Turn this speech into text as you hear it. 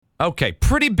Okay,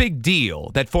 pretty big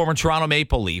deal that former Toronto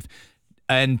Maple Leaf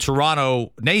and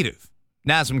Toronto native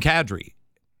Nazem Kadri.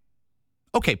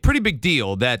 Okay, pretty big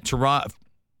deal that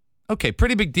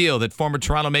former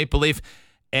Toronto Maple Leaf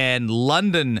and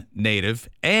London native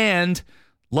and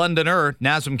Londoner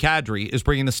Nazem Kadri is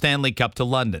bringing the Stanley Cup to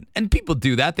London. And people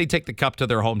do that. They take the cup to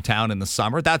their hometown in the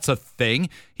summer. That's a thing.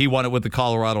 He won it with the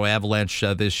Colorado Avalanche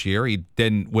this year. He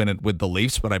didn't win it with the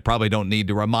Leafs, but I probably don't need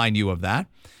to remind you of that.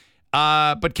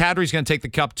 But Kadri's going to take the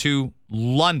cup to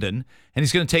London, and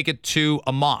he's going to take it to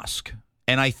a mosque.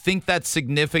 And I think that's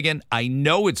significant. I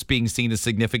know it's being seen as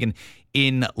significant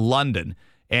in London.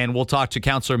 And we'll talk to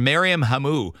Councillor Maryam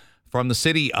Hamou from the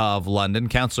City of London,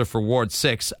 Councillor for Ward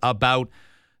 6, about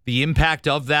the impact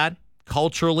of that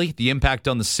culturally, the impact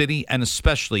on the city, and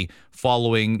especially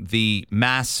following the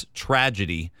mass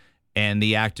tragedy and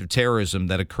the act of terrorism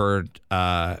that occurred,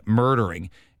 murdering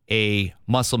a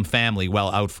Muslim family while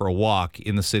out for a walk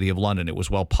in the City of London. It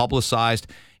was well publicized.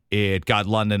 It got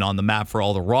London on the map for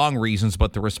all the wrong reasons,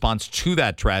 but the response to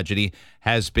that tragedy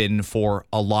has been for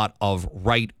a lot of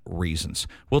right reasons.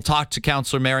 We'll talk to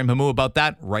Councillor Maryam Hamou about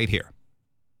that right here.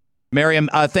 Maryam,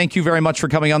 thank you very much for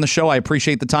coming on the show. I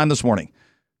appreciate the time this morning.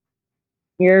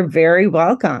 You're very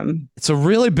welcome. It's a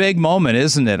really big moment,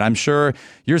 isn't it? I'm sure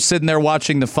you're sitting there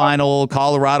watching the final,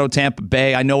 Colorado, Tampa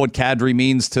Bay. I know what Kadri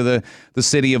means to the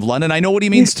City of London. I know what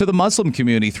he means to the Muslim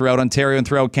community throughout Ontario and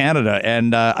throughout Canada.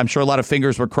 And I'm sure a lot of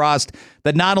fingers were crossed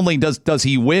that not only does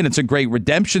he win, it's a great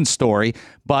redemption story,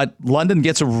 but London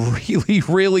gets a really,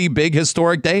 really big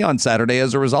historic day on Saturday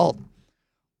as a result.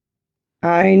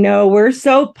 I know. We're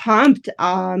so pumped.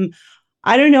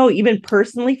 I don't know, even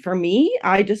personally for me,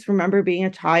 I just remember being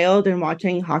a child and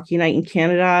watching Hockey Night in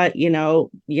Canada,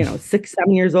 6,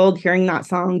 7 years old, hearing that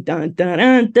song, dun, dun,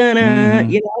 dun,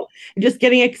 dun, just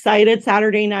getting excited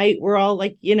Saturday night. We're all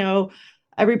like,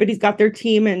 everybody's got their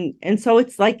team. And so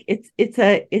it's like,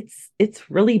 it's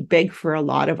really big for a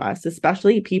lot of us,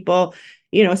 especially people,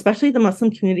 especially the Muslim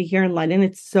community here in London.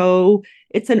 It's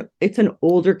an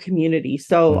older community.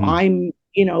 So I'm,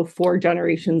 4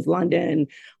 generations London,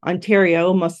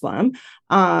 Ontario Muslim.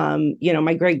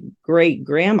 My great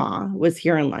grandma was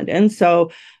here in London.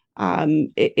 So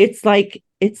it's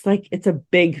a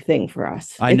big thing for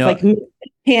us. I know. It's like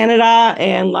Canada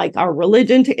and like our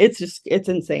religion. It's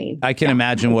insane. I can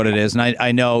imagine what it is. And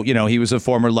I know, he was a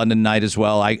former London Knight as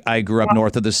well. I grew up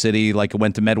north of the city, I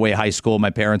went to Medway High School.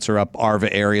 My parents are up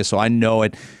Arva area, so I know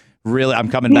it. Really, I'm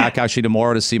coming back actually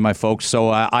tomorrow to see my folks. So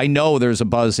I know there's a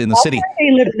buzz in the city. That's where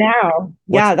they live now.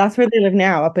 Yeah, that's where they live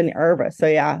now, up in Arva. So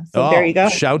yeah, there you go.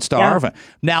 Shouts to Arva.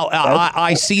 Now,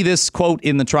 I see this quote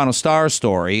in the Toronto Star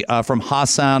story from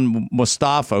Hassan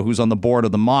Mustafa, who's on the board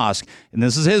of the mosque. And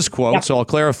this is his quote, so I'll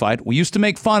clarify it. We used to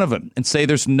make fun of him and say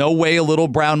there's no way a little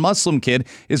brown Muslim kid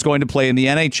is going to play in the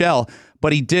NHL.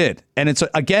 But he did. And it's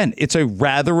a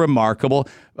rather remarkable,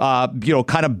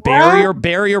 kind of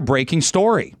barrier breaking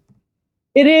story.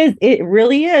 It is. It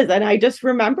really is. And I just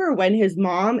remember when his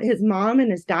mom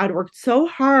and his dad worked so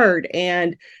hard,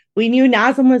 and we knew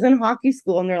Nazem was in hockey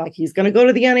school, and they're like, he's going to go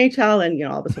to the NHL, and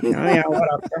all this,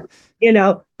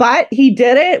 whatever, but he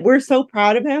did it. We're so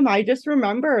proud of him. I just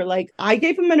remember, I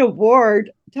gave him an award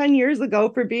 10 years ago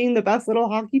for being the best little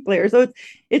hockey player. So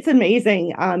it's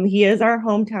amazing. He is our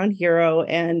hometown hero,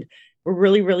 and we're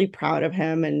really, really proud of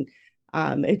him. And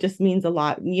it just means a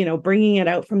lot, bringing it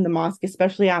out from the mosque,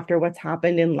 especially after what's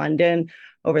happened in London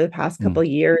over the past couple of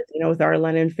years, with our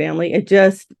London family.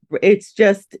 It's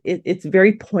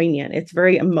very poignant. It's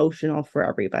very emotional for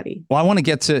everybody. Well, I want to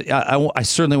get to, I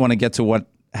certainly want to get to what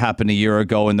happened a year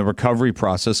ago in the recovery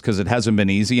process, because it hasn't been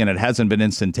easy and it hasn't been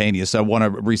instantaneous. I want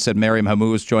to reset. Maryam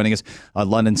Hamou is joining us,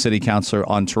 London City Councillor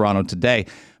on Toronto Today.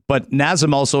 But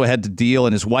Nazem also had to deal,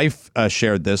 and his wife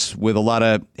shared this, with a lot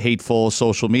of hateful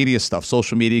social media stuff.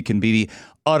 Social media can be the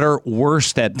utter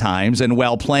worst at times. And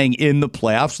while playing in the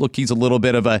playoffs, look, he's a little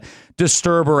bit of a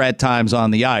disturber at times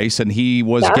on the ice, and he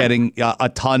was getting a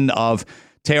ton of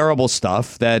terrible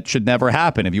stuff that should never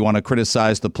happen. If you want to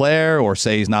criticize the player or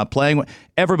say he's not playing,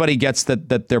 everybody gets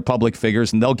that they're public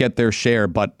figures and they'll get their share.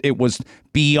 But it was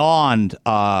beyond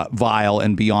vile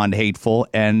and beyond hateful.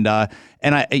 And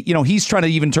he's trying to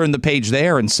even turn the page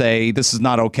there and say this is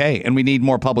not okay, and we need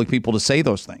more public people to say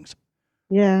those things.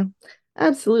 Yeah,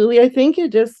 absolutely. I think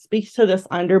it just speaks to this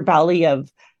underbelly of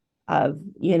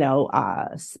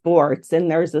sports,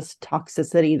 and there's this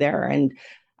toxicity there. And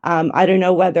I don't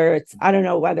know whether it's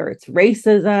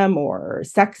racism or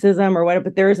sexism or whatever,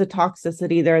 but there is a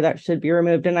toxicity there that should be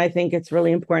removed. And I think it's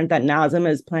really important that Nazem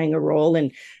is playing a role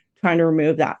in trying to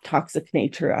remove that toxic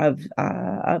nature of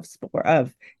sport,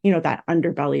 of that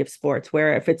underbelly of sports,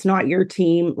 where if it's not your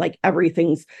team,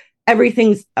 everything's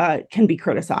everything's can be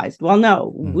criticized. Well,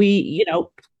 no,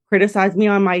 criticize me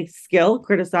on my skill,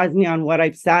 criticize me on what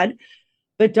I've said,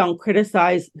 but don't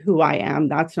criticize who I am.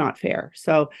 That's not fair.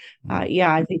 So,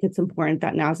 I think it's important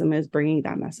that Nazem is bringing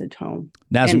that message home.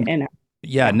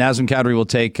 Nazem Kadri will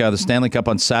take the Stanley Cup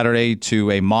on Saturday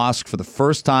to a mosque for the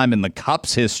first time in the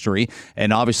Cup's history,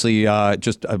 and obviously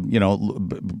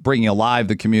bringing alive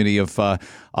the community of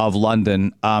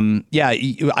London.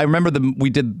 I remember we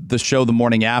did the show the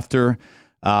morning after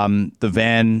the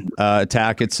van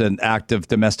attack. It's an act of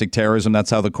domestic terrorism.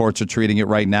 That's how the courts are treating it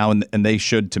right now, and they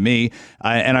should to me.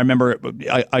 And I remember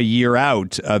a year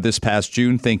out this past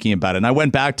June thinking about it. And I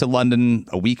went back to London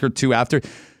a week or two after.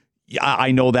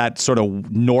 I know that sort of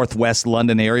northwest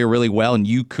London area really well, and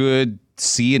you could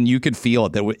see and you could feel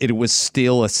it, that it was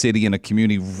still a city and a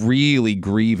community really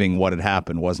grieving what had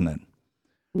happened, wasn't it?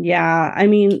 Yeah, I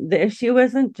mean, the issue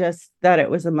wasn't just that it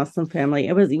was a Muslim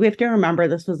family. We have to remember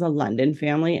this was a London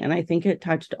family, and I think it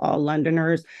touched all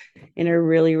Londoners in a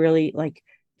really, really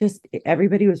just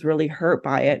everybody was really hurt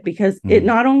by it, because it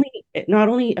not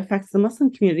only affects the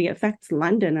Muslim community, it affects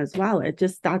London as well.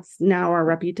 That's now our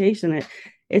reputation.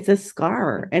 It's a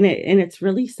scar, and it's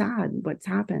really sad what's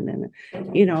happened, and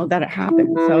that it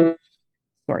happened. So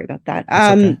sorry about that.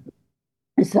 Okay.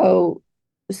 So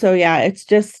yeah, it's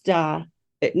just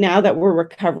now that we're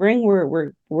recovering,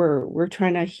 we're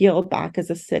trying to heal back as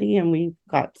a city, and we've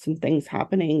got some things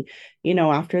happening.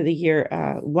 After the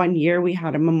year, 1 year, we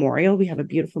had a memorial. We have a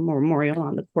beautiful memorial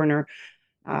on the corner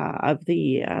of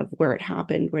where it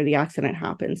happened, where the accident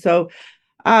happened. So.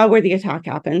 Where the attack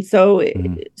happened. So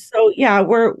yeah,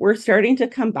 we're starting to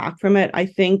come back from it. I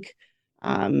think,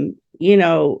 COVID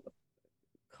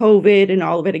and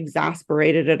all of it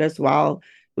exasperated it as well.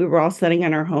 We were all sitting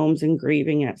in our homes and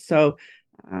grieving it. So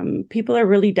people are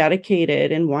really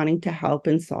dedicated and wanting to help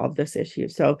and solve this issue.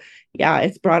 So yeah,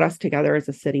 it's brought us together as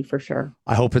a city for sure.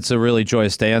 I hope it's a really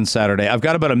joyous day on Saturday. I've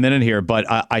got about a minute here, but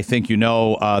I think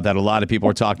that a lot of people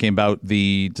are talking about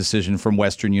the decision from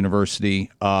Western University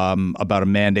about a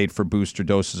mandate for booster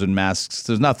doses and masks.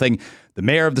 There's nothing the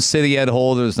mayor of the city, Ed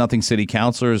Holder, there's nothing city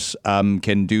councilors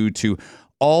can do to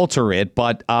alter it,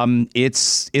 but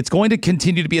it's going to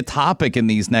continue to be a topic in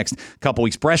these next couple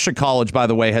weeks. Brescia College, by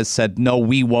the way, has said, no,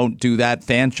 we won't do that.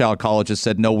 Fanshawe College has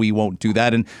said, no, we won't do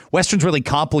that. And Western's really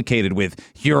complicated with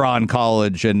Huron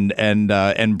College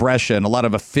and Brescia and a lot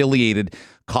of affiliated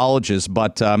colleges.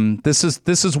 But this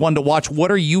is one to watch. What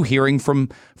are you hearing from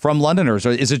Londoners?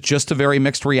 Is it just a very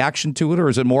mixed reaction to it, or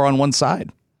is it more on one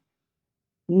side?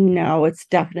 No, it's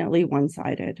definitely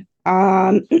one-sided.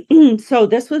 So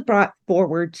this was brought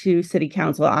forward to City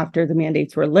Council after the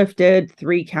mandates were lifted.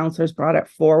 3 councillors brought it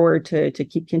forward to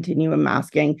keep continuing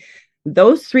masking.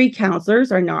 Those 3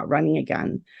 councillors are not running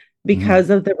again because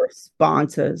of the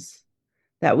responses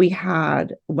that we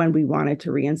had when we wanted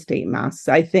to reinstate masks.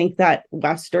 I think that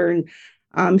Western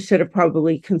should have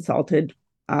probably consulted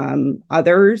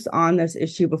others on this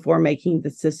issue before making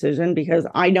this decision, because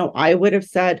I know I would have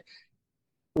said,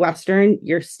 Western,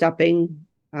 you're stepping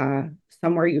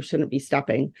somewhere you shouldn't be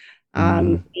stepping.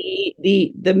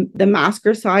 The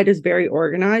masker side is very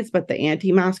organized, but the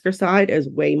anti-masker side is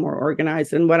way more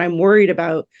organized. And what I'm worried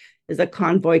about is a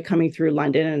convoy coming through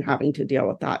London and having to deal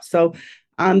with that. So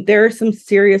there are some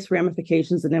serious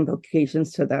ramifications and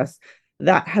implications to this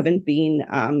that haven't been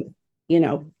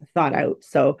thought out.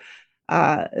 So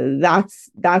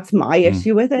that's my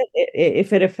issue with it.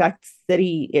 If it affects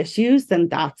city issues, then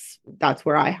that's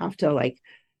where I have to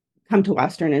come to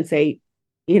Western and say,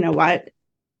 you know what,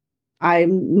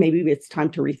 maybe it's time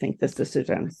to rethink this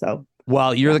decision. So,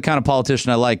 well, you're the kind of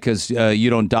politician I like, because you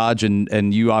don't dodge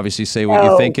and you obviously say what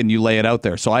you think and you lay it out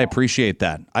there. So I appreciate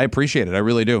that. I appreciate it. I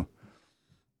really do.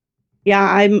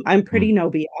 Yeah, I'm pretty no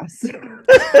BS.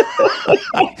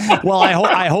 Well,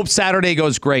 I hope Saturday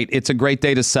goes great. It's a great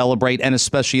day to celebrate, and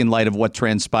especially in light of what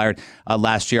transpired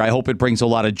last year. I hope it brings a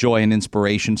lot of joy and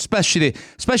inspiration, especially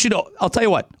to, I'll tell you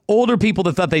what, older people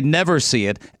that thought they'd never see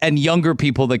it, and younger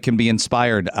people that can be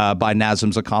inspired by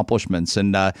Nazem's accomplishments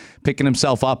and picking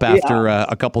himself up after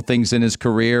a couple things in his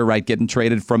career, right? Getting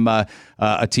traded from a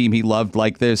team he loved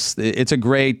like this. It's a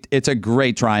great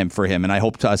triumph for him, and I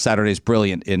hope Saturday's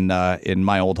brilliant in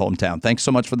my old hometown. Thanks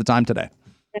so much for the time today.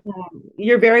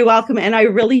 You're very welcome. And I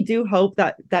really do hope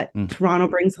that Toronto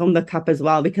brings home the cup as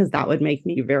well, because that would make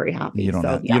me very happy. You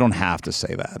don't have to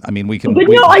say that. I mean, we can. But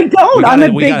no, I don't. I'm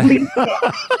a big Leafs fan.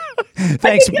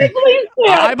 Thanks.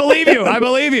 I believe you. I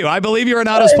believe you. I believe you're an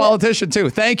honest politician too.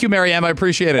 Thank you, Mary Ann. I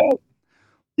appreciate it.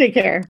 Take care.